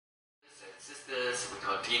sisters, we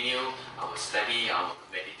continue our study, our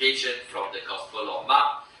meditation from the Gospel of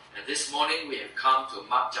Mark. And this morning we have come to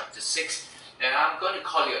Mark chapter 6. And I'm going to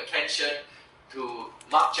call your attention to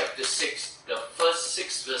Mark chapter 6, the first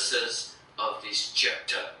 6 verses of this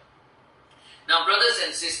chapter. Now, brothers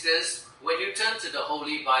and sisters, when you turn to the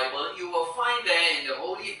Holy Bible, you will find there in the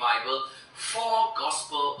Holy Bible 4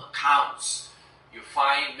 Gospel accounts. You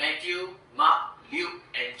find Matthew, Mark, Luke,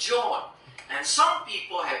 and John. And some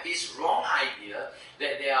people have this wrong idea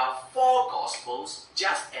that there are 4 Gospels,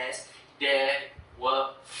 just as there were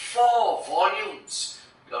 4 volumes,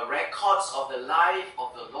 the records of the life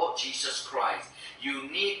of the Lord Jesus Christ.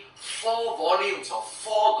 You need 4 volumes of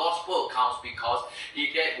 4 Gospel accounts because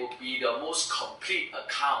that would be the most complete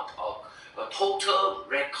account of a total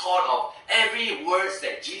record of every words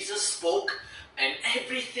that Jesus spoke and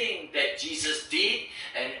everything that Jesus did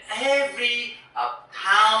and every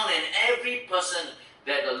town and every person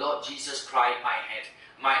that the Lord Jesus Christ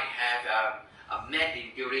might have met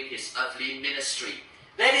during his earthly ministry.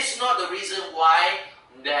 That is not the reason why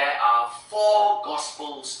there are 4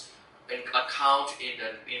 Gospels account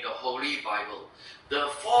in the Holy Bible. The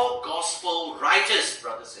 4 Gospel writers,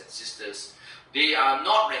 brothers and sisters, they are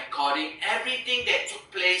not recording everything that took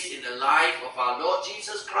place in the life of our Lord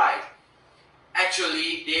Jesus Christ.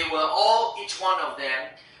 Actually, they were all, each one of them,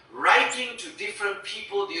 writing to different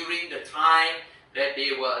people during the time that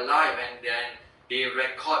they were alive, and then they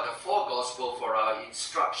record the 4 Gospels for our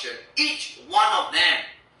instruction. Each one of them,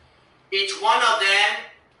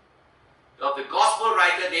 of the Gospel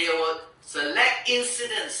writer, they would select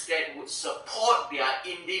incidents that would support their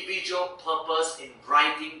individual purpose in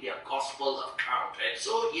writing their Gospel account. And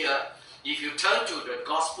so here, if you turn to the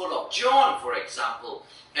Gospel of John, for example,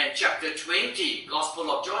 and chapter 20,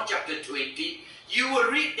 Gospel of John chapter 20, you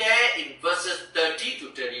will read there in verses 30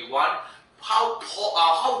 to 31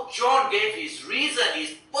 how John gave his reason,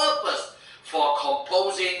 his purpose for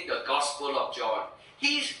composing the Gospel of John.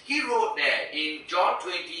 He wrote there in John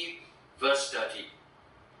 20, verse 30.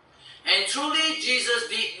 And truly Jesus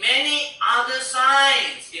did many other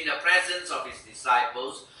signs in the presence of his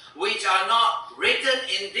disciples, which are not written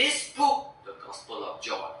in this book, the Gospel of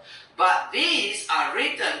John. But these are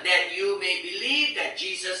written that you may believe that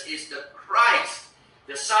Jesus is the Christ,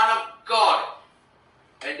 the Son of God,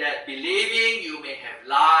 and that believing you may have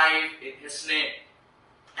life in his name.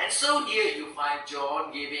 And so here you find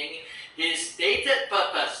John giving his stated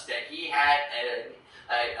purpose, that he had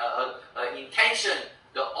an intention,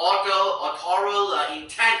 the authorial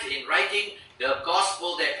intent in writing the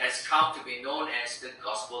Gospel that has come to be known as the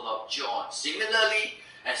Gospel of John. Similarly,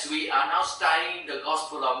 as we are now studying the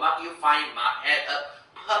Gospel of Mark, you find Mark had a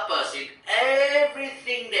purpose in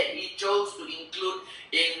everything that he chose to include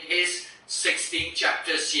in his 16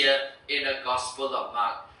 chapters here in the Gospel of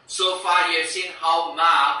Mark. So far you have seen how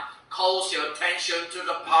Mark calls your attention to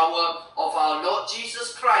the power of our Lord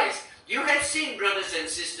Jesus Christ. You have seen, brothers and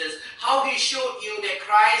sisters, how he showed you that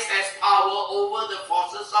Christ has power over the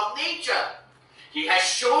forces of nature. He has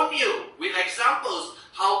shown you with examples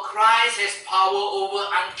how Christ has power over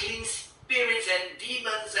unclean spirits and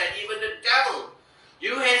demons and even the devil.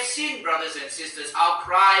 You have seen, brothers and sisters, how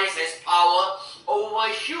Christ has power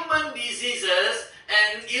over human diseases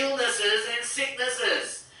and illnesses and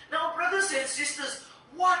sicknesses. Now, brothers and sisters,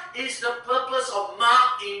 what is the purpose of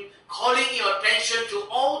Mark in calling your attention to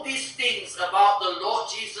all these things about the Lord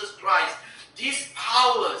Jesus Christ? These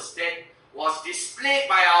powers that was displayed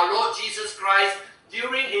by our Lord Jesus Christ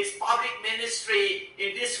during his public ministry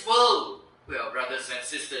in this world. Well, brothers and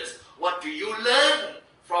sisters, what do you learn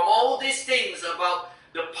from all these things about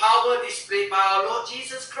the power displayed by our Lord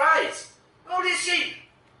Jesus Christ? Well, you see,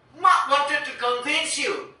 Mark wanted to convince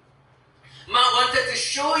you. Mark wanted to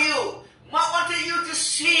show you. Mark wanted you to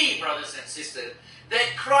see, brothers and sisters,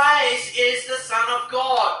 that Christ is the Son of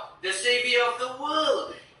God, the Savior of the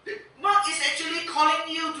world. Mark is actually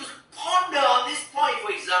calling you to ponder on this point.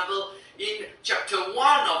 For example, in chapter 1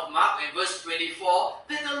 of Mark and verse 24,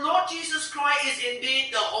 that the Lord Jesus Christ is indeed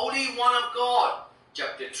the Holy One of God.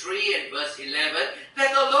 Chapter 3 and verse 11,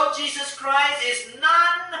 that the Lord Jesus Christ is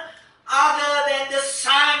none other than the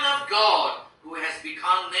Son of God, who has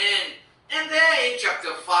become man. And there in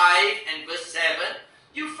chapter 5 and verse 7,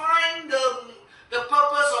 you find the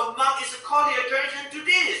purpose of Mark is to call your attention to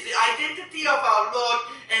this, the identity of our Lord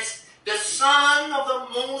as the Son of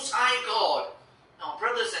the Most High God. Now,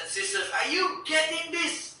 brothers and sisters, are you getting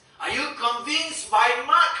this? Are you convinced by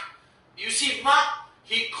Mark? You see, Mark,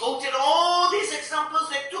 he quoted all these examples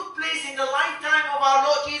that took place in the lifetime of our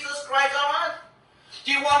Lord Jesus Christ on earth.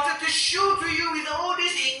 He wanted to show to you with all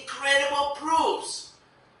these incredible proofs,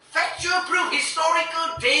 factual proof,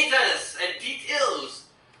 historical data and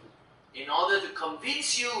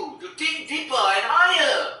convince you to think deeper and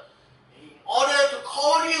higher. In order to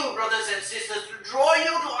call you, brothers and sisters, to draw you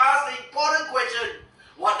to ask the important question,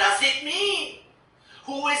 what does it mean?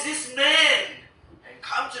 Who is this man? And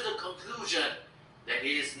come to the conclusion that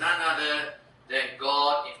he is none other than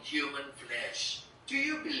God in human flesh. Do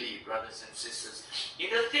you believe, brothers and sisters, in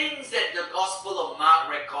the things that the Gospel of Mark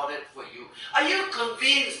recorded for you? Are you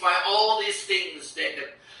convinced by all these things that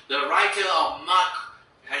the writer of Mark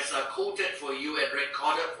has quoted for you and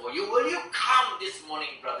recorded for you? Will you come this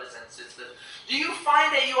morning, brothers and sisters? Do you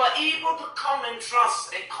find that you are able to come and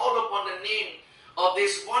trust and call upon the name of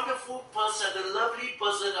this wonderful person, the lovely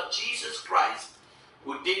person of Jesus Christ,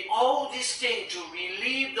 who did all these things to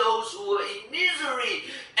relieve those who were in misery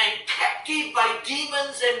and captive by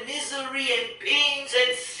demons and misery and pains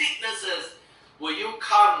and sicknesses? Will you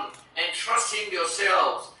come and trust Him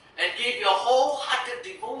yourselves and give your wholehearted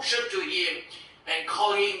devotion to Him and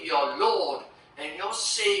call Him your Lord and your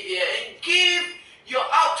Savior, and give your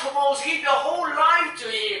uttermost, give your whole life to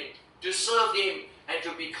Him, to serve Him and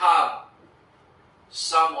to become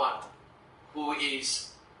someone who is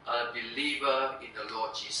a believer in the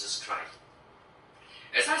Lord Jesus Christ?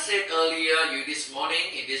 As I said earlier, you this morning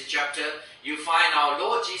in this chapter, you find our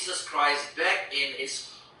Lord Jesus Christ back in His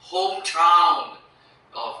hometown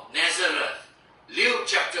of Nazareth. Luke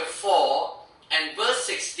chapter 4 and verse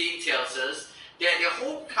 16 tells us that the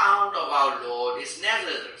hometown of our Lord is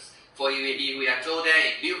Nazareth. For we are told that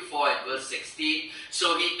in Luke 4 and verse 16,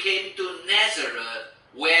 so He came to Nazareth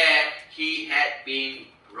where He had been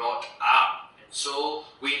brought up. And so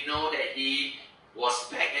we know that He was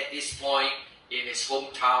back at this point in His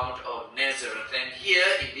hometown of Nazareth. And here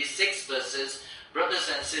in these 6 verses, brothers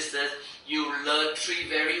and sisters, you learn 3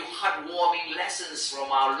 very heartwarming lessons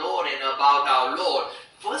from our Lord and about our Lord.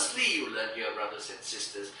 Firstly, you learn here, brothers and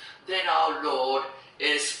sisters, that our Lord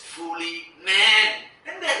is fully man.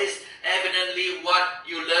 And that is evidently what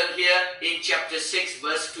you learn here in chapter 6,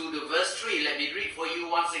 verse 2 to verse 3. Let me read for you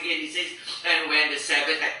once again. He says, and when the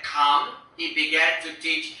Sabbath had come, He began to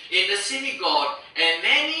teach in the synagogue, and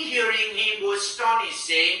many hearing Him were astonished,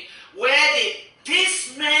 saying, where did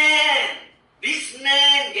this man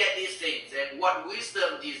get these things? And what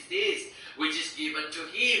wisdom is this which is given to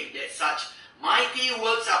Him, that such mighty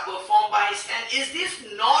works are performed by His hand? Is this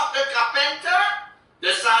not the carpenter,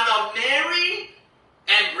 the son of Mary,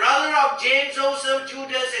 and brother of James, Joseph,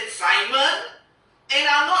 Judas, and Simon? And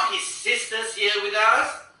are not his sisters here with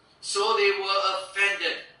us? So they were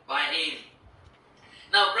offended by Him.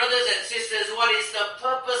 Now, brothers and sisters, what is the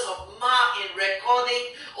purpose of Mark in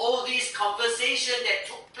recording all these conversations that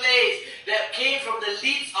took place, that came from the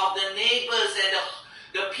lips of the neighbors and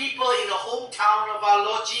the people in the hometown of our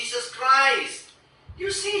Lord Jesus Christ?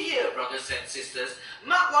 You see here, brothers and sisters,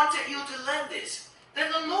 Mark wanted you to learn this,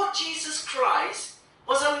 that the Lord Jesus Christ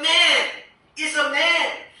was a man, is a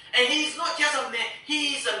man. And He is not just a man,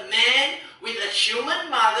 He is a man with a human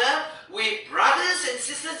mother, with brothers and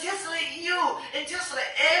sisters just like you, and just like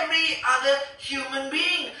every other human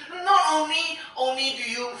being. Not only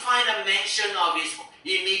do you find a mention of His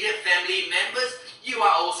immediate family members, you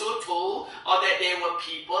are also told that there were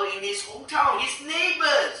people in His hometown, His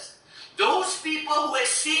neighbors. Those people who had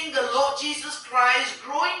seen the Lord Jesus Christ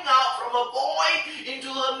growing up from a boy into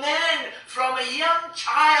a man, from a young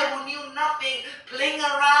child who knew nothing, playing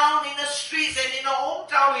around in the streets and in the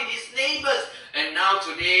hometown with his neighbors. And now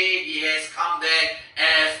today He has come back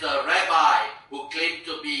as the rabbi who claimed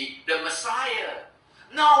to be the Messiah.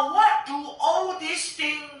 Now what do all these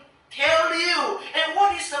things tell you? And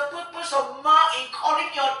what is the purpose of Mark in calling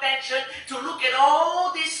your attention to look at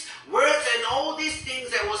all these words and all these things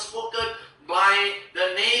that were spoken by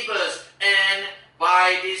the neighbors and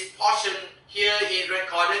by this portion here he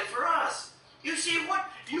recorded for us? You see, what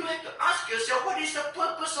you have to ask yourself, what is the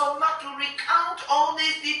purpose of Mark to recount all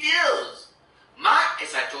these details? Mark,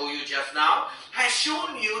 as I told you just now, has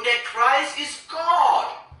shown you that Christ is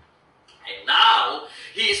God. And now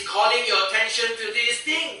he is calling your attention to this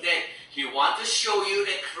thing, that he wants to show you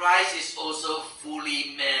that Christ is also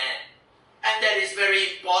fully man. And that is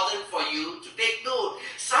very important for you to take note.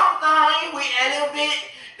 Sometimes we elevate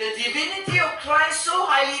the divinity of Christ so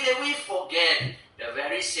highly that we forget the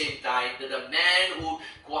very same time that the man who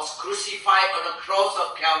was crucified on the cross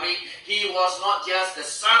of Calvary, he was not just the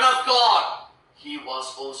Son of God, he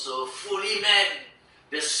was also fully man.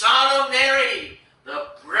 The son of Mary, the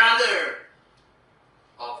brother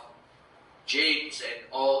of James and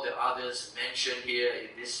all the others mentioned here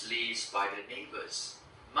in this list by the neighbors.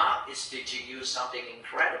 Mark is teaching you something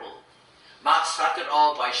incredible. Mark started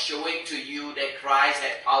off by showing to you that Christ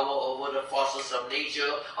had power over the forces of nature,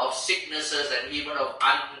 of sicknesses, and even of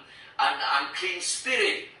an unclean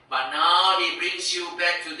spirit. But now he brings you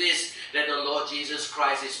back to this, that the Lord Jesus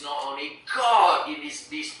Christ is not only God in his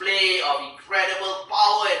display of incredible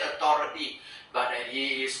power and authority, but that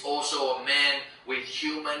he is also a man with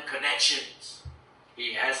human connections.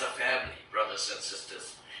 He has a family, brothers and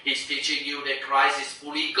sisters. He's teaching you that Christ is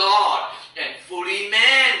fully God and fully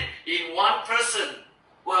man in one person.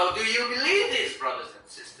 Well, do you believe this, brothers and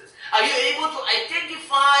sisters? Are you able to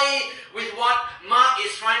identify with what Mark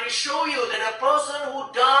is trying to show you? That a person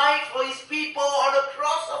who died for his people on the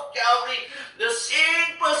cross of Calvary, the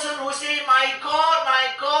same person who said, my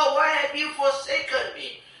God, why have you forsaken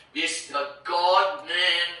me? This the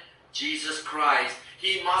God-man, Jesus Christ.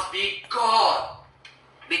 He must be God.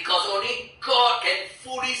 Because only God can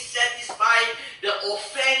fully satisfy the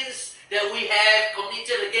offense that we have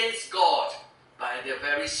committed against God. But at the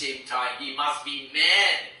very same time, he must be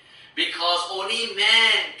man. Because only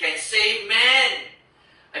man can save man.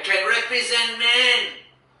 And can represent man.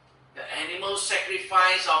 The animal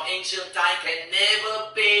sacrifice of ancient time can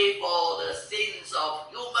never pay for the sins of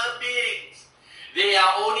human beings. They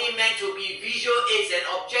are only meant to be visual aids and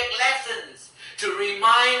object lessons, to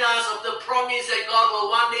remind us of the promise that God will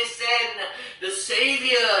one day send the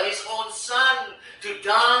Savior, his own Son, to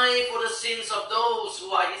die for the sins of those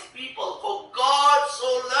who are his people. For God so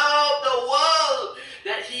loved the world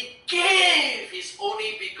that he gave his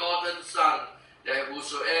only begotten Son, that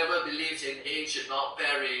whosoever believes in him should not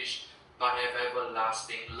perish, but have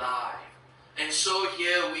everlasting life. And so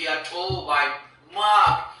here we are told by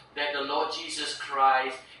Mark that the Lord Jesus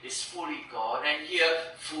Christ is fully God, and here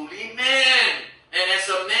fully man. And as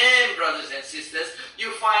a man, brothers and sisters,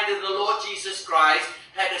 you find that the Lord Jesus Christ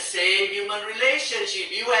had the same human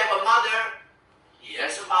relationship. You have a mother, he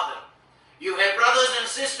has a mother. You have brothers and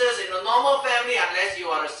sisters in a normal family, unless you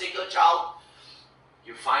are a single child.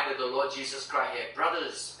 You find that the Lord Jesus Christ had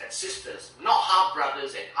brothers and sisters, not half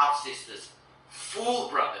brothers and half sisters, full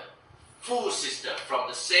brother, full sister from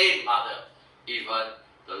the same mother, even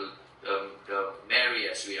the Mary,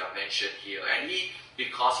 as we have mentioned here. And he,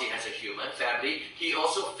 because he has a human family, he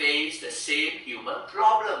also faced the same human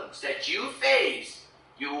problems that you face.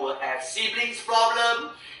 You will have siblings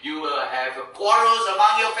problem, you will have quarrels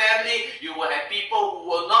among your family, you will have people who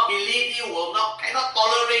will not believe you, cannot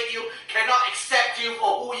tolerate you, cannot accept you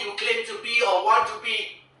for who you claim to be or want to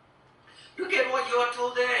be. Look at what you are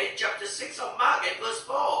told there in chapter 6 of Mark and verse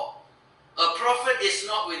 4. A prophet is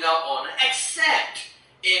not without honor, except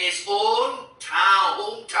in his own town,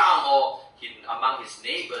 hometown, or among his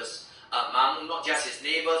neighbors, among not just his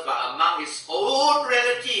neighbors, but among his own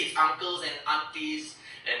relatives, uncles and aunties,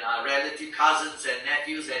 and relative cousins and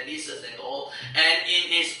nephews and nieces and all, and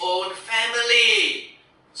in his own family.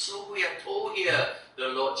 So we are told here, the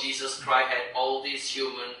Lord Jesus Christ had all this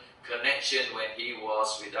human connection when he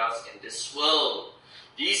was with us in this world.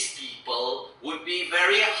 These people would be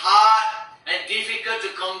very hard and difficult to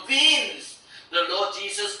convince. The Lord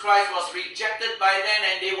Jesus Christ was rejected by them,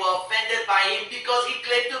 and they were offended by him because he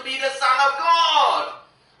claimed to be the Son of God.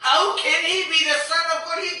 How can he be the Son of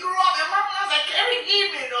God? He grew up among us. I carried him,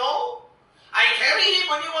 you know. I carried him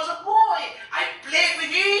when he was a boy. I played with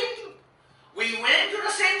him. We went to the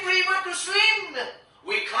same river to swim.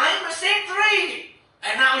 We climbed the same tree.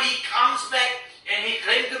 And now he comes back and he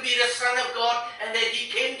claimed to be the Son of God, and that he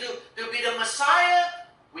came to be the Messiah.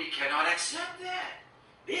 We cannot accept that.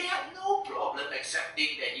 They had no problem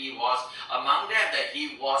accepting that he was among them, that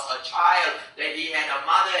he was a child, that he had a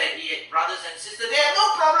mother, and he had brothers and sisters. They had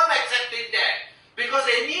no problem accepting that, because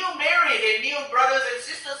they knew Mary, they knew brothers and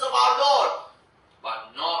sisters of our Lord.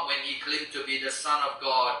 But not when he claimed to be the Son of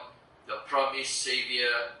God, the promised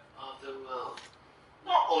Savior of the world.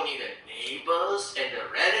 Not only the neighbors and the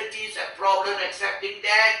relatives had problem accepting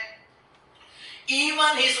that,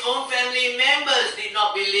 even his own family members did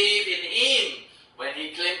not believe in him when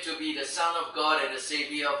he claimed to be the Son of God and the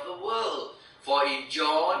Savior of the world. For in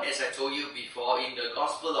John, as I told you before, in the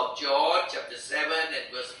Gospel of John, chapter 7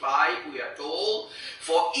 and verse 5, we are told,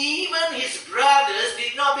 for even his brothers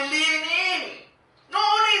did not believe in him. Not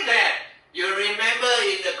only that, you remember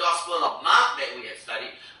in the Gospel of Mark that we have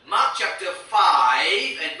studied, Mark chapter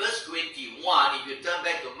 5 and verse 21, if you turn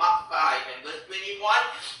back to Mark 5 and verse 21,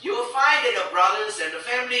 you will find that the brothers and the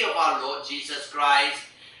family of our Lord Jesus Christ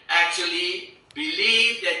actually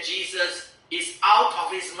believe that Jesus is out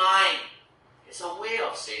of his mind. It's a way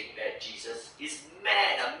of saying that Jesus is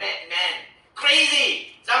mad, a madman,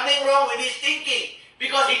 crazy, something wrong with his thinking,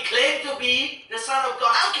 because he claimed to be the Son of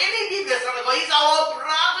God. How can he be the Son of God? He's our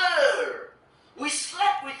brother. We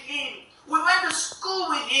slept with him. We went to school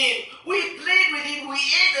with him. We played with him. We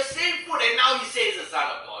ate the same food, and now he says the Son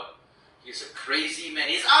of God. He's a crazy man.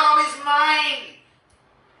 He's out of his mind.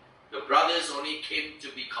 The brothers only came to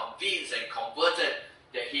be convinced and converted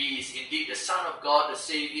that he is indeed the Son of God, the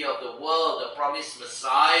Savior of the world, the promised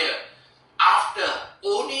Messiah,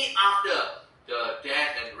 only after the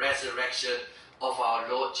death and resurrection of our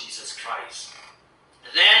Lord Jesus Christ.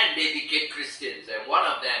 Then they became Christians, and one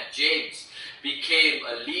of them, James, became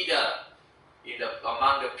a leader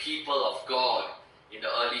among the people of God in the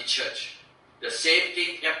early church. The same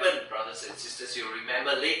thing happened, brothers and sisters, you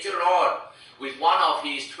remember later on with one of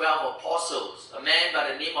his 12 apostles, a man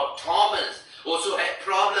by the name of Thomas, also had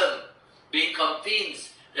problem being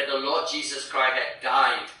convinced that the Lord Jesus Christ had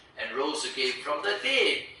died and rose again from the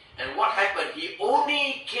dead. And what happened? He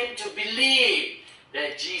only came to believe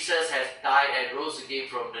that Jesus has died and rose again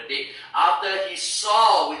from the dead after he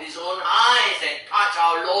saw with his own eyes and touched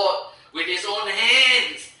our Lord with his own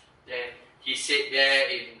hands. Then he said there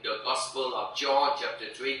in the Gospel of John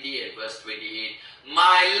chapter 20 and verse 28,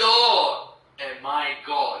 "My Lord and my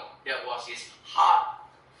God." That was his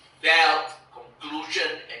heartfelt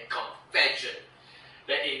conclusion and confession.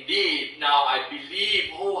 That indeed, now I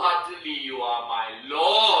believe wholeheartedly you are my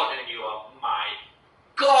Lord and you are my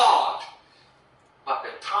God. But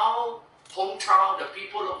the hometown, the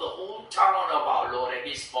people of the hometown of our Lord at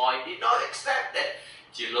this point did not accept that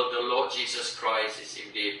the Lord Jesus Christ is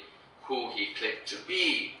indeed who he claimed to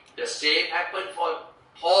be. The same happened for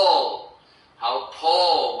Paul. How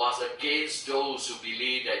Paul was against those who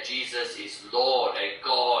believe that Jesus is Lord and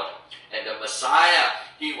God and the Messiah.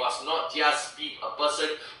 He was not just a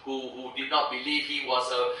person who did not believe. He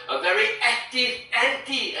was a very active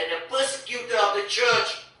anti and a persecutor of the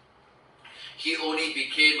church. He only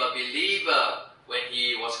became a believer when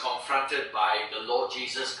he was confronted by the Lord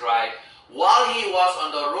Jesus Christ while he was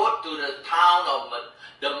on the road to the town of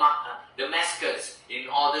Damascus in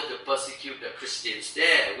order to persecute the Christians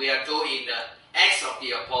there. We are told in the Acts of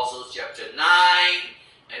the Apostles chapter 9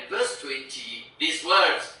 and verse 20 these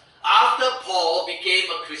words, "After Paul became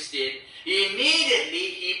a Christian,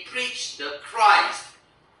 immediately he preached the Christ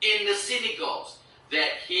in the synagogues,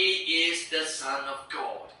 that he is the Son of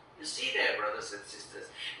God." You see that, brothers and sisters.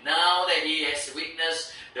 Now that he has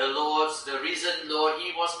witnessed the risen Lord,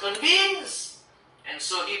 he was convinced. And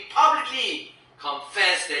so he publicly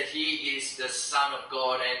confessed that he is the Son of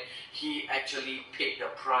God, and he actually paid the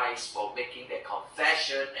price for making that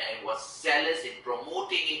confession and was zealous in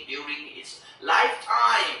promoting it during his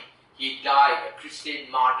lifetime. He died a Christian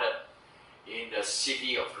martyr in the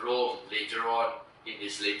city of Rome later on in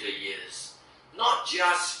his later years. Not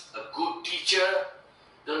just a good teacher.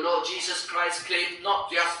 The Lord Jesus Christ claimed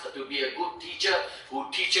not just to be a good teacher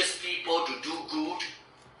who teaches people to do good.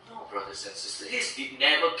 No, brothers and sisters, he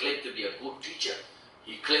never claimed to be a good teacher.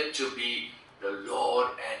 He claimed to be the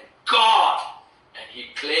Lord and God. And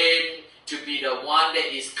he claimed to be the one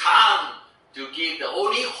that is come to give the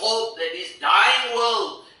only hope that this dying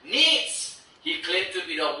world needs. He claimed to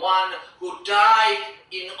be the one who died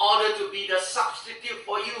in order to be the substitute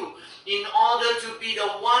for you, in order to be the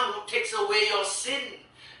one who takes away your sin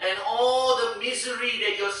and all the misery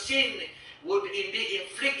that your sin would indeed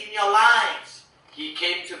inflict in your lives. He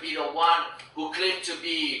came to be the one who claimed to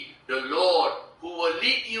be the Lord, who will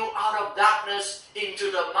lead you out of darkness into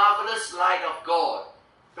the marvelous light of God.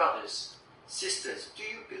 Brothers, sisters, do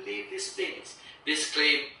you believe these things? This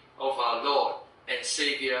claim of our Lord and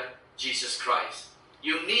Savior Jesus Christ.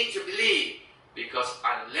 You need to believe, because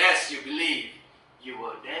unless you believe, you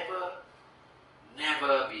will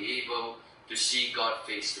never be able to see God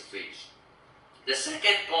face to face. The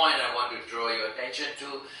second point I want to draw your attention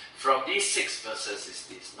to from these 6 verses is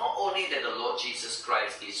this. Not only that the Lord Jesus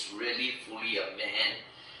Christ is really fully a man,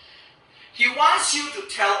 he wants you to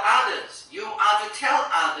tell others. You are to tell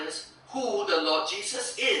others who the Lord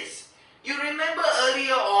Jesus is. You remember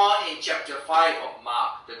earlier on in chapter 5 of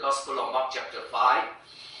Mark, the Gospel of Mark chapter 5,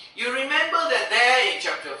 you remember that there in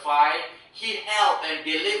chapter 5, he helped and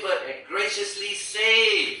delivered and graciously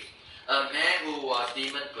saved a man who was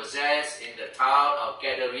demon-possessed in the town of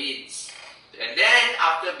Gadarenes. And then,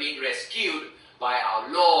 after being rescued by our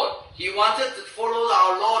Lord, he wanted to follow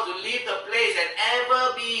our Lord to leave the place and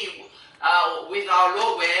ever be with our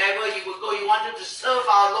Lord wherever he would go. He wanted to serve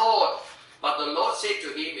our Lord. But the Lord said to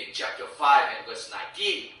him in chapter 5 and verse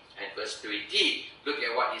 19 and verse 20, look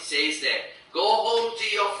at what he says there. "Go home to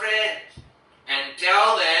your friends and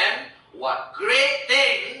tell them what great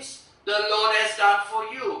things the Lord has done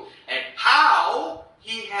for you, and how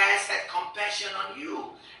he has had compassion on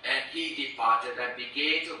you." And he departed and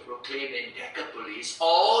began to proclaim in Decapolis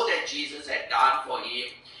all that Jesus had done for him,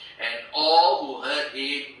 and all who heard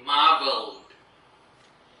him marveled.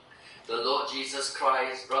 The Lord Jesus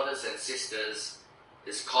Christ, brothers and sisters,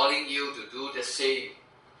 is calling you to do the same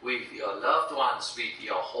with your loved ones, with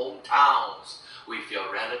your hometowns, with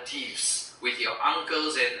your relatives, with your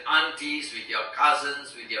uncles and aunties, with your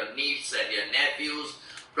cousins, with your nieces and your nephews.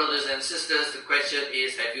 Brothers and sisters, the question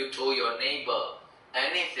is, have you told your neighbor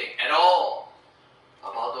anything at all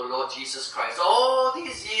about the Lord Jesus Christ? All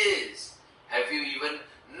these years, have you even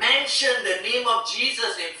mentioned the name of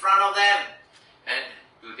Jesus in front of them? And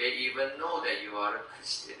do they even know that you are a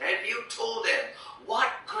Christian? Have you told them what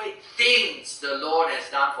great things the Lord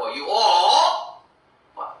has done for you? Or,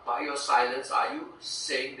 by your silence, are you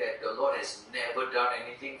saying that the Lord has never done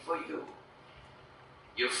anything for you?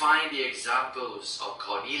 You find the examples of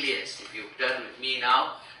Cornelius. If you've done with me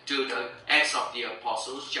now to the Acts of the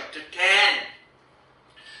Apostles chapter 10.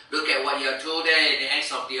 Look at what you are told there in the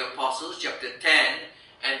Acts of the Apostles chapter 10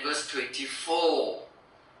 and verse 24.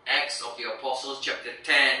 Acts of the Apostles chapter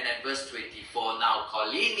 10 and verse 24. Now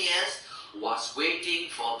Cornelius was waiting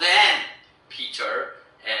for them, Peter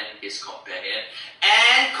and his companion.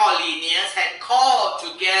 And Cornelius had called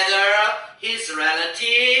together his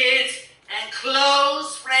relatives and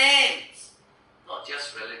close friends. Not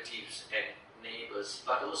just relatives and neighbors,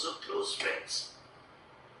 but also close friends.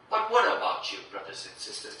 But what about you, brothers and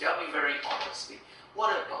sisters? Tell me very honestly, what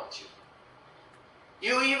about you?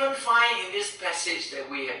 You even find in this passage that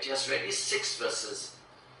we have just read, these 6 verses,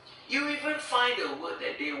 you even find a word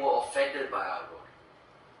that they were offended by our Lord.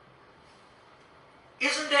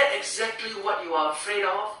 Isn't that exactly what you are afraid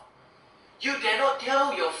of? You dare not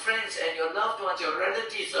tell your friends and your loved ones, your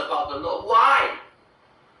relatives about the Lord. Why?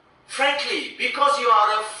 Frankly, because you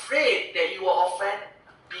are afraid that you will offend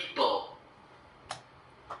people.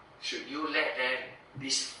 Should you let them,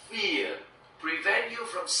 this fear, prevent you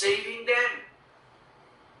from saving them?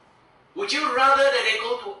 Would you rather that they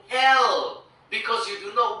go to hell because you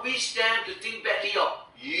do not wish them to think badly of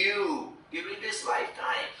you during this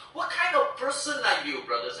lifetime? What kind of person are you,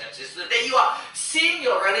 brothers and sisters, that you are seeing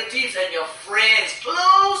your relatives and your friends,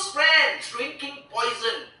 close friends, drinking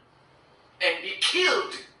poison and be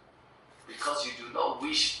killed because you do not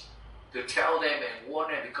wish to tell them and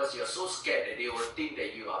warn them because you are so scared that they will think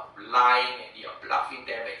that you are lying and you are bluffing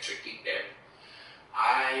them and tricking them?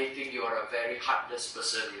 I think you are a very heartless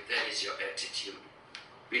person if that is your attitude.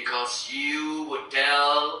 Because you would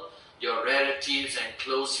tell your relatives and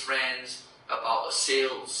close friends about a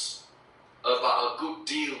sales, about a good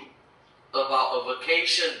deal, about a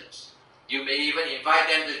vacation. You may even invite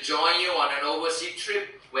them to join you on an overseas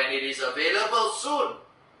trip when it is available soon.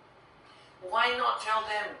 Why not tell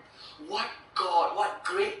them what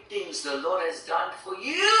great things the Lord has done for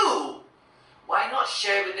you? Why not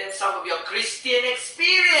share with them some of your Christian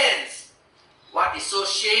experience? What is so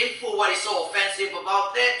shameful, what is so offensive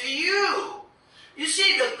about that to you? You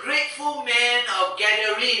see, the grateful man of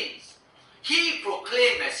Gadarenes, he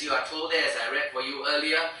proclaimed, as you are told there, as I read for you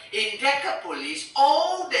earlier, in Decapolis,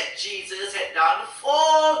 all that Jesus had done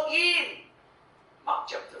for him. Mark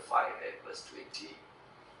chapter 5 and verse 20.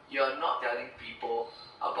 You are not telling people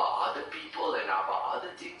about other people and about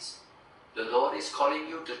other things. The Lord is calling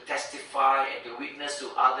you to testify and to witness to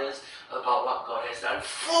others about what God has done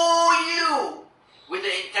for you, with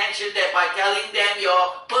the intention that by telling them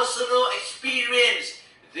your personal experience,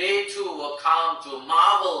 they too will come to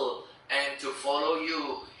marvel and to follow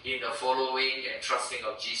you in the following and trusting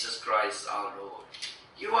of Jesus Christ our Lord.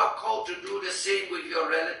 You are called to do the same with your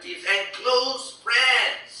relatives and close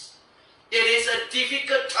friends. It is a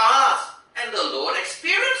difficult task, and the Lord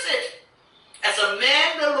experienced it. As a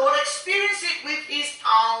man, the Lord experienced it with his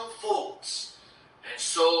town folks. And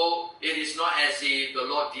so, it is not as if the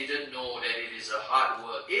Lord didn't know that it is a hard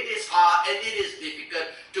work. It is hard and it is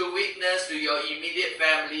difficult to witness to your immediate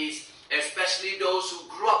families, especially those who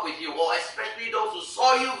grew up with you, or especially those who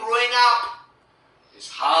saw you growing up.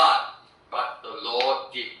 It's hard, but the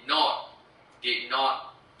Lord did not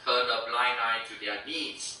turn a blind eye to their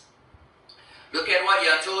needs. Look at what you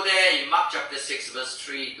are told there in Mark chapter 6 verse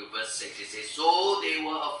 3 to verse 6. It says, so they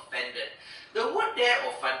were offended. The word there,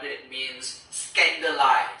 offended, means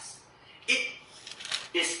scandalized. It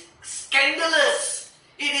is scandalous.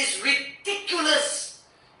 It is ridiculous.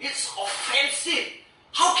 It's offensive.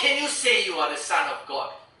 How can you say you are the Son of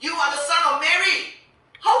God? You are the Son of Mary.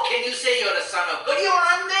 How can you say you are the Son of God? You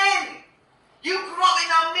are a man. You grew up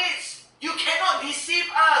in our midst. You cannot deceive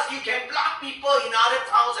us. You can bluff people in other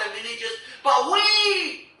towns and villages. But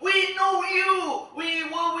we know you. We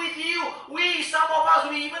were with you. Some of us,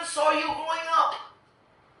 we even saw you growing up.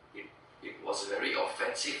 It was very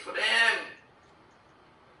offensive for them.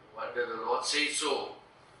 Why did the Lord say so?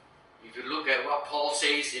 If you look at what Paul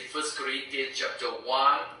says in 1 Corinthians chapter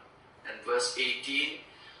 1 and verse 18.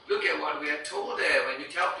 Look at what we are told there when you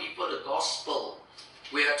tell people the gospel.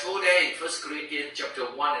 We are told there in 1 Corinthians chapter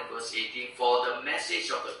 1 and verse 18, for the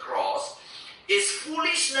message of the cross is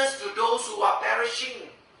foolishness to those who are perishing.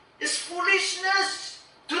 It's foolishness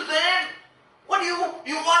to them. What do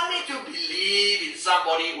you want me to believe in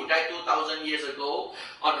somebody who died 2,000 years ago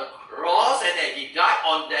on a cross, and that he died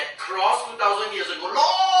on that cross 2,000 years ago,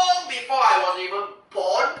 long before I was even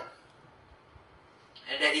born,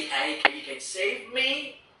 and that he can save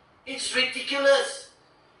me? It's ridiculous.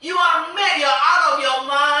 You are mad, you're out of your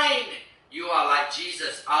mind. You are like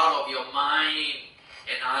Jesus, out of your mind.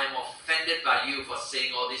 And I'm offended by you for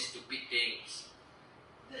saying all these stupid things.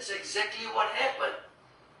 That's exactly what happened.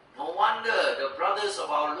 No wonder the brothers of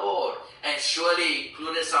our Lord, and surely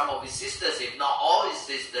included some of his sisters, if not all his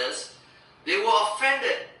sisters, they were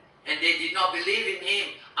offended. And they did not believe in him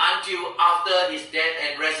until after his death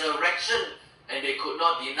and resurrection. And they could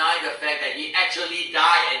not deny the fact that he actually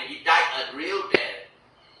died, and he died a real death.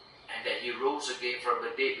 And that he rose again from the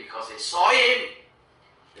dead because they saw him.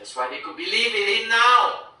 That's why they could believe in him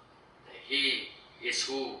now. That he is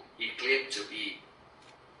who he claimed to be.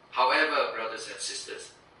 However, brothers and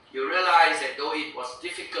sisters, you realize that though it was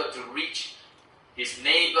difficult to reach his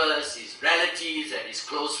neighbors, his relatives, and his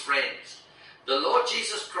close friends, the Lord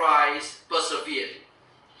Jesus Christ persevered.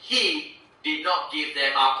 He did not give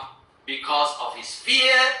them up because of his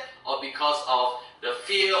fear or because of the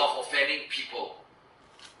fear of offending people.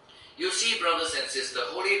 You see, brothers and sisters,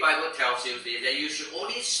 Holy Bible tells you that you should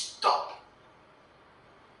only stop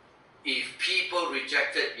if people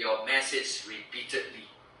rejected your message repeatedly.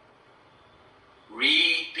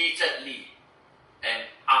 Repeatedly. And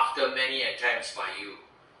after many attempts by you.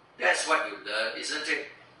 That's what you learn, isn't it?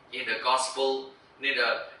 In the gospel, in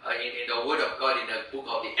the word of God, in the book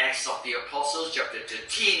of the Acts of the Apostles, chapter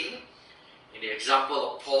 13, in the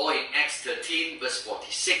example of Paul in Acts 13, verse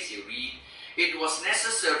 46, you read, it was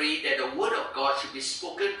necessary that the word of God should be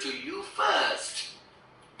spoken to you first.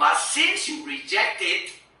 But since you reject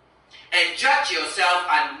it and judge yourself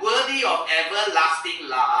unworthy of everlasting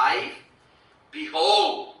life,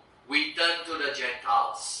 behold, we turn to the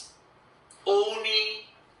Gentiles. Only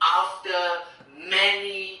after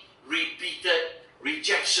many repeated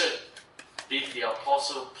rejection did the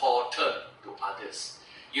Apostle Paul turn to others.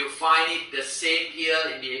 You find it the same here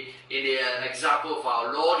in the example of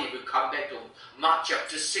our Lord. If you come back to Mark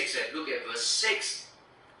chapter 6 and look at verse 6,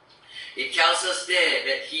 it tells us there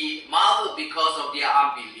that he marveled because of their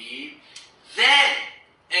unbelief. Then,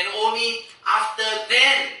 and only after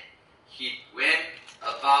then, he went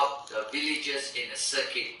about the villages in a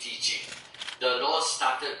circuit teaching. The Lord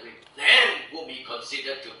started with them whom he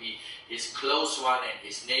considered to be his close one and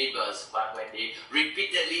his neighbors. But when they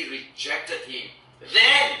repeatedly rejected him,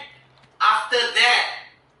 then, after that,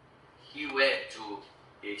 he went to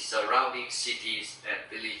the surrounding cities and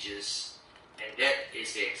villages. And that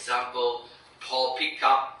is the example Paul picked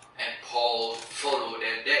up and Paul followed.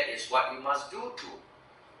 And that is what we must do too.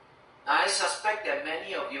 Now, I suspect that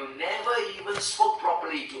many of you never even spoke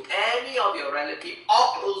properly to any of your relative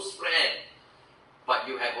or close friend. But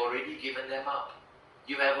you have already given them up.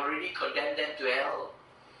 You have already condemned them to hell.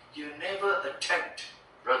 You never attempt,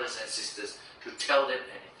 brothers and sisters, to tell them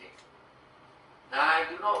anything. Now, I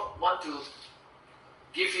do not want to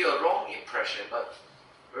give you a wrong impression, but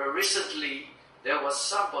recently there was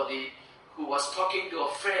somebody who was talking to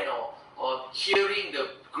a friend or hearing the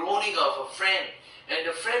groaning of a friend, and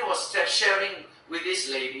the friend was sharing with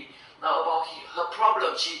this lady now about her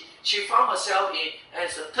problem. She found herself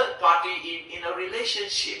as a third party in a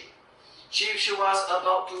relationship. She was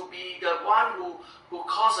about to be the one who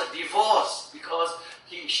caused a divorce because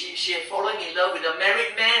she had fallen in love with a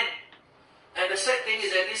married man. And the sad thing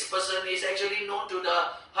is that this person is actually known to the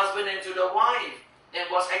husband and to the wife, and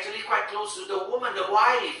was actually quite close to the woman, the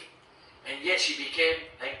wife. And yet she became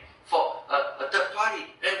a third party.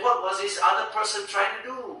 And what was this other person trying to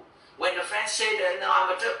do? When the friend said that, no,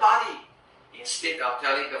 I'm a third party, instead of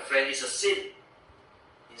telling the friend it's a sin,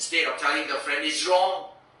 instead of telling the friend it's wrong,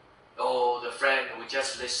 oh, the friend would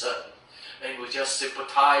just listen and would just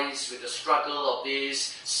sympathize with the struggle of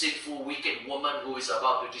this sinful, wicked woman who is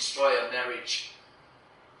about to destroy a marriage.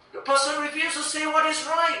 The person refused to say what is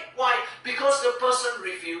right. Why? Because the person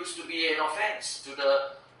refused to be an offense to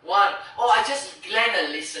the one. Oh, I just lend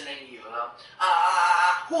a listening ear.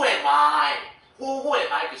 Who am I? Who am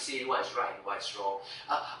I to say what is right and what is wrong?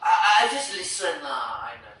 I just listen.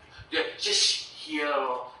 Just hear.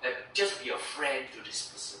 Just be a friend to this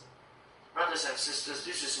person. Brothers and sisters,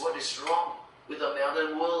 this is what is wrong with the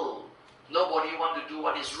modern world. Nobody wants to do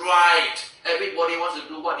what is right. Everybody wants to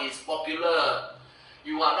do what is popular.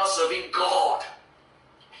 You are not serving God.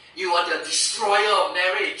 You are the destroyer of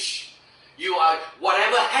marriage. You are,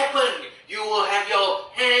 whatever happened, you will have your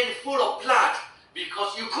hand full of blood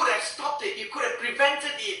because you could have stopped it, you could have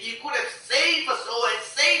prevented it, you could have saved a soul and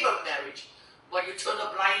saved a marriage. But you turn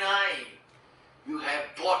a blind eye. You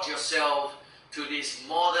have brought yourself to this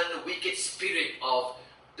modern wicked spirit of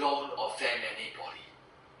don't offend anybody.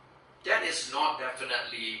 That is not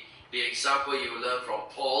definitely the example you learn from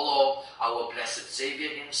Paul or our blessed Savior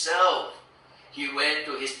himself. He went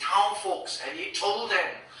to his town folks and he told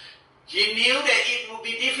them. He knew that it would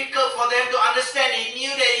be difficult for them to understand. He knew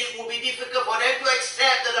that it would be difficult for them to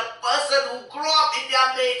accept that the person who grew up in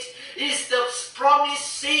their midst is the promised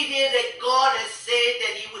Savior that God has said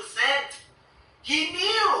that He would send. He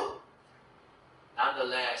knew.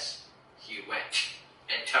 Nonetheless, he went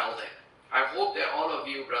and told them. I hope that all of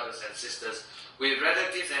you, brothers and sisters, with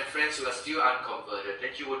relatives and friends who are still unconverted,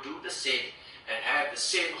 that you will do the same and have the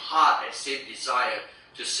same heart and same desire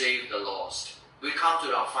to save the lost. We come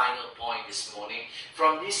to our final point this morning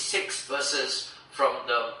from these 6 verses from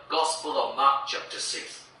the Gospel of Mark chapter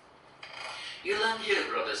 6. You learn here,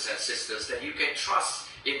 brothers and sisters, that you can trust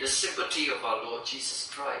in the sympathy of our Lord Jesus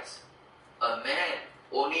Christ. A man,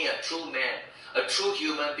 only a true man, a true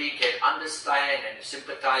human being can understand and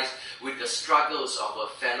sympathize with the struggles of a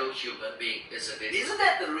fellow human being, isn't it? Isn't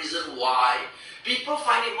that the reason why people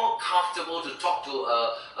find it more comfortable to talk to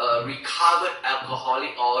a recovered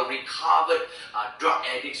alcoholic or a recovered drug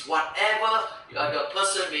addict, whatever the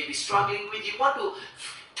person may be struggling with? You want to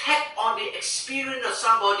tap on the experience of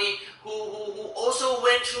somebody who also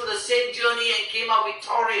went through the same journey and came out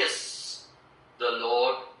victorious. The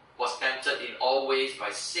Lord was tempted in all ways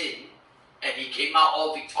by sin, and He came out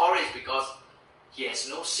all victorious because He has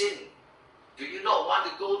no sin. Do you not want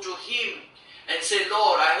to go to Him and say,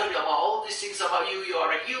 Lord, I heard about all these things about you. You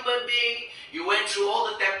are a human being. You went through all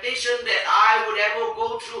the temptation that I would ever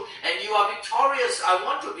go through, and you are victorious. I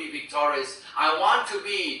want to be victorious. I want to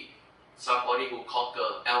be somebody who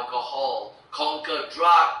conquered alcohol, conquered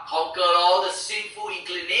drug, conquered all the sinful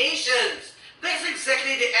inclinations. That's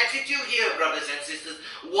exactly the attitude here, brothers and sisters.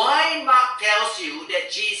 Why Mark tells you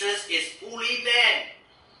that Jesus is fully man.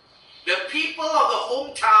 The people of the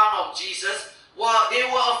hometown of Jesus, they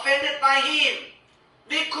were offended by Him.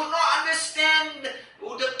 They could not understand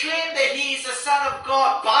the claim that He is the Son of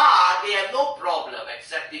God, but they have no problem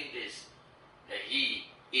accepting this, that He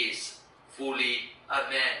is fully a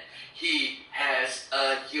man. He has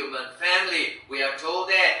a human family. We are told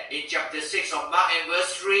that in chapter 6 of Mark and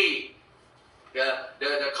verse 3.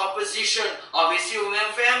 The composition of his human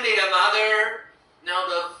family, the mother.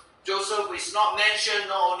 Now Joseph is not mentioned.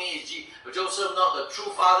 Not only is Joseph not the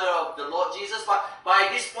true father of the Lord Jesus, but by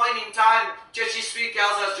this point in time, church history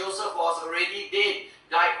tells us Joseph was already dead.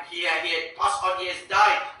 Died. He had passed on. He has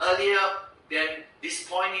died earlier than this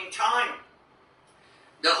point in time.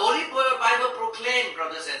 The Holy Bible proclaims,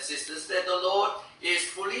 brothers and sisters, that the Lord is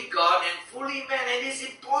fully God and fully man. And it's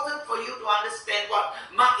important for you to understand what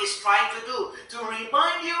Mark is trying to do. To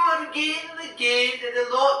remind you again and again that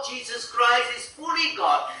the Lord Jesus Christ is fully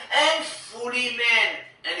God and fully man.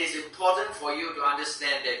 And it's important for you to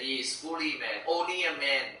understand that He is fully man. Only a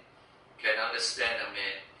man can understand a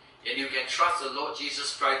man. And you can trust the Lord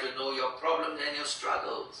Jesus Christ to know your problems and your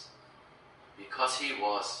struggles. Because He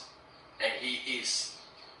was and He is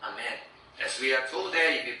a man. As we are told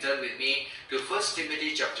there, if you turn with me to 1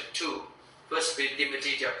 Timothy chapter 2. 1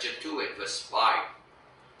 Timothy chapter 2 and verse 5.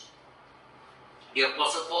 The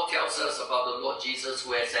Apostle Paul tells us about the Lord Jesus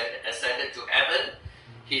who has ascended to heaven.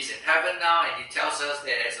 He's in heaven now, and he tells us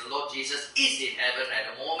that as the Lord Jesus is in heaven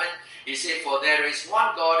at the moment, he said, for there is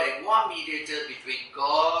one God and one mediator between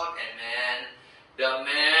God and man, the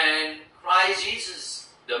man Christ Jesus.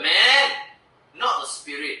 The man, not the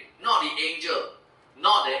spirit, not the angel,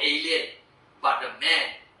 not the alien, but the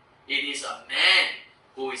man. It is a man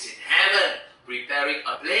who is in heaven preparing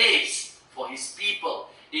a place for his people.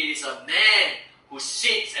 It is a man who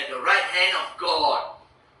sits at the right hand of God,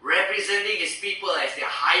 representing his people as their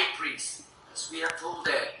high priest. As we are told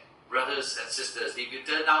that, brothers and sisters, if you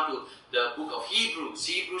turn now to the book of Hebrews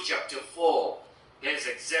chapter 4, that is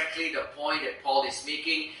exactly the point that Paul is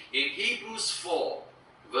making. In Hebrews 4,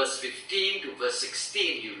 verse 15 to verse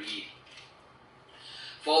 16, you read,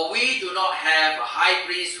 for we do not have a high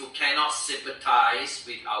priest who cannot sympathize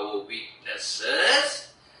with our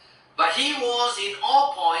weaknesses, but he was in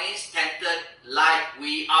all points tempted like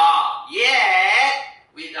we are, yet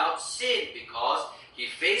without sin, because he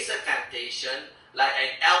faced a temptation like an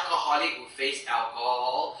alcoholic who faced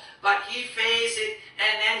alcohol, but he faced it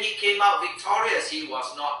and then he came out victorious. He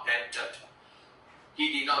was not tempted.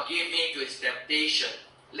 He did not give in to his temptation.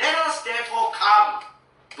 Let us therefore come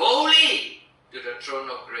boldly to the throne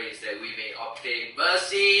of grace that we may obtain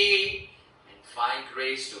mercy and find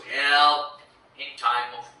grace to help in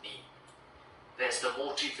time of need. That's the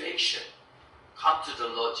motivation. Come to the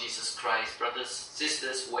Lord Jesus Christ, brothers,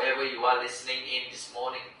 sisters, wherever you are listening in this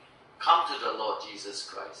morning. Come to the Lord Jesus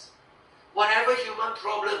Christ. Whatever human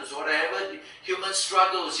problems, whatever human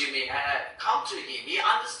struggles you may have, come to Him. He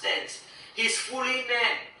understands. He's fully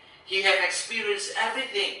man. He has experienced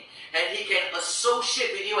everything. And He can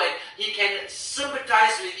associate with you and He can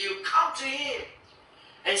sympathize with you. Come to Him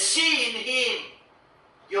and see in Him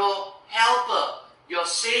your helper, your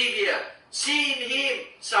Savior. See in Him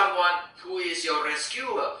someone who is your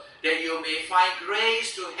rescuer, that you may find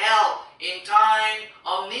grace to help in time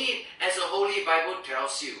of need, as the Holy Bible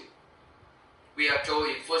tells you. We are told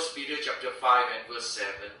in 1 Peter chapter 5 and verse 7,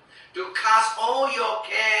 to cast all your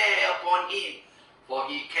care upon Him, for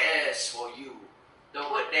He cares for you. The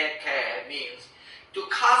word there, care, means to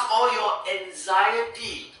cast all your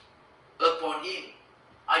anxiety upon Him.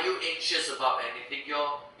 Are you anxious about anything?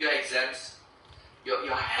 Your exams,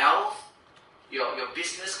 your health, your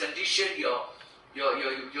business condition,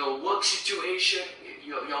 your work situation,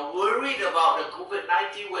 you're worried about the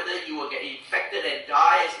COVID-19, whether you will get infected and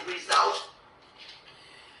die as a result.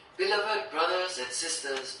 Beloved brothers and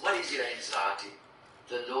sisters, what is your anxiety?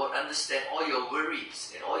 The Lord understands all your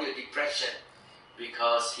worries and all your depression,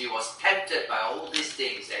 because He was tempted by all these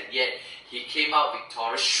things and yet He came out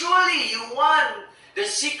victorious. Surely you won the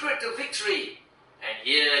secret to victory. And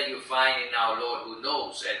here you find in our Lord, who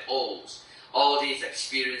knows and holds all these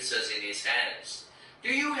experiences in His hands. Do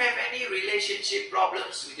you have any relationship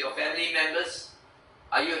problems with your family members?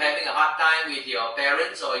 Are you having a hard time with your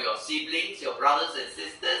parents or your siblings, your brothers and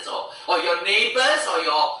sisters, or your neighbors or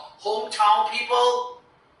your hometown people?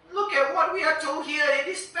 Look at what we are told here in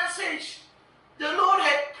this passage. The Lord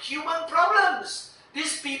had human problems.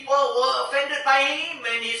 These people were offended by Him,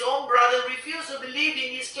 and His own brother refused to believe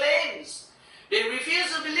in His claims. They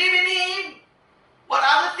refused to believe in Him. What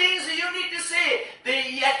other things do you need to say?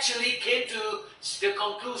 They actually came to the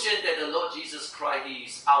conclusion that the Lord Jesus Christ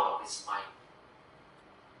is out of His mind.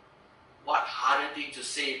 What harder thing to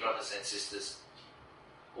say, brothers and sisters?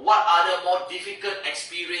 What other more difficult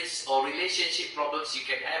experience or relationship problems you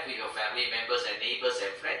can have with your family members and neighbors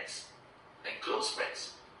and friends and close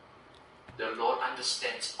friends? The Lord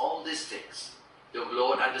understands all these things. The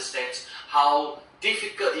Lord understands how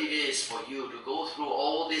difficult it is for you to go through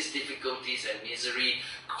all these difficulties and misery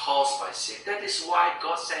caused by sin. That is why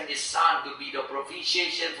God sent His Son to be the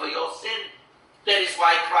propitiation for your sin. That is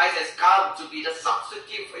why Christ has come to be the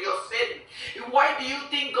substitute for your sin. Why do you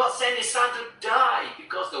think God sent His Son to die?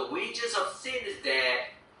 Because the wages of sin is there.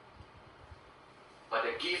 But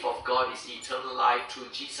the gift of God is eternal life through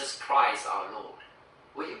Jesus Christ our Lord.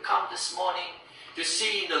 Will you come this morning to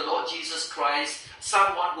see in the Lord Jesus Christ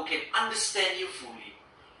someone who can understand you fully?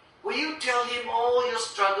 Will you tell Him all your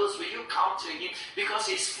struggles? Will you come to Him? Because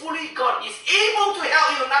He's fully God. He's able to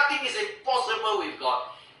help you. Nothing is impossible with God.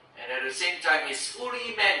 And at the same time, He's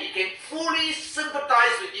fully man. He can fully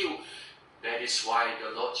sympathize with you. That is why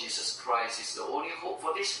the Lord Jesus Christ is the only hope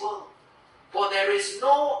for this world. For there is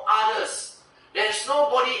no others. There is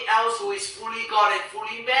nobody else who is fully God and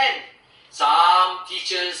fully man. Some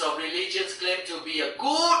teachers of religions claim to be a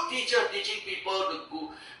good teacher, teaching people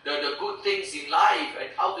the good things in life and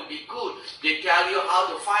how to be good. They tell you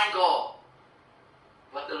how to find God.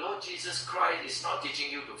 But the Lord Jesus Christ is not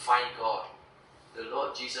teaching you to find God. The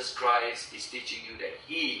Lord Jesus Christ is teaching you that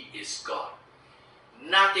He is God.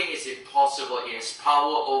 Nothing is impossible. He has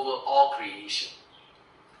power over all creation.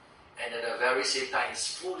 And at the very same time, He's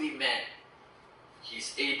fully man.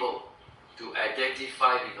 He's able to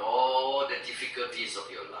identify with all the difficulties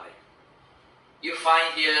of your life. You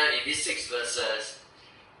find here in these 6 verses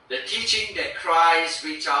the teaching that Christ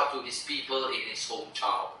reached out to His people in His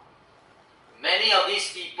hometown. Many of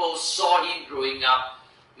these people saw Him growing up.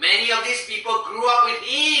 Many of these people grew up with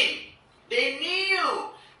Him. They knew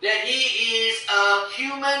that He is a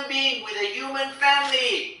human being with a human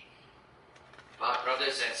family. But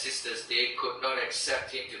brothers and sisters, they could not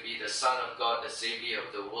accept Him to be the Son of God, the Savior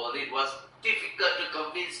of the world. It was difficult to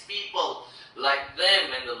convince people like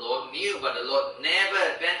them, and the Lord knew, but the Lord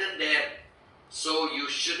never abandoned them. So you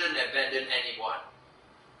shouldn't abandon anyone.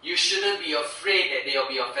 You shouldn't be afraid that they will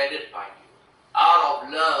be offended by you. Out of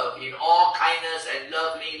love, in all kindness and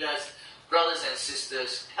loveliness, brothers and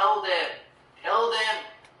sisters, tell them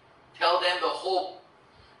the hope.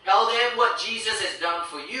 Tell them what Jesus has done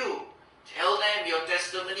for you. Tell them your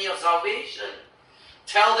testimony of salvation.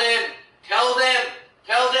 Tell them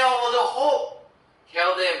of the hope.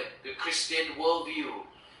 Tell them the Christian worldview.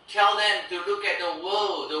 Tell them to look at the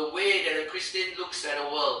world the way that a Christian looks at the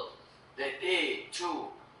world, that they too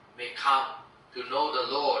may come to know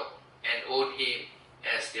the Lord and own Him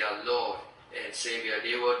as their Lord and Savior.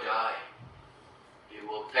 They will die. They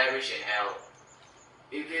will perish in hell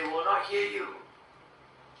if they will not hear you.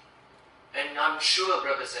 And I'm sure,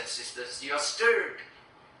 brothers and sisters, you are stirred.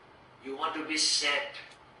 You want to be sent.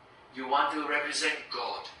 You want to represent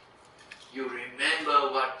God. You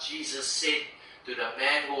remember what Jesus said to the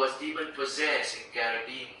man who was demon-possessed in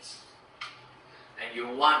Gadarenes. And you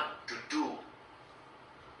want to do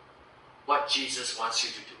what Jesus wants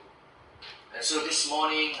you to do. And so this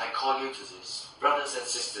morning, I call you to this. Brothers and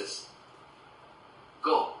sisters,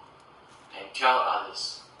 go and tell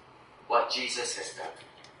others what Jesus has done.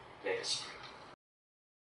 Let us pray.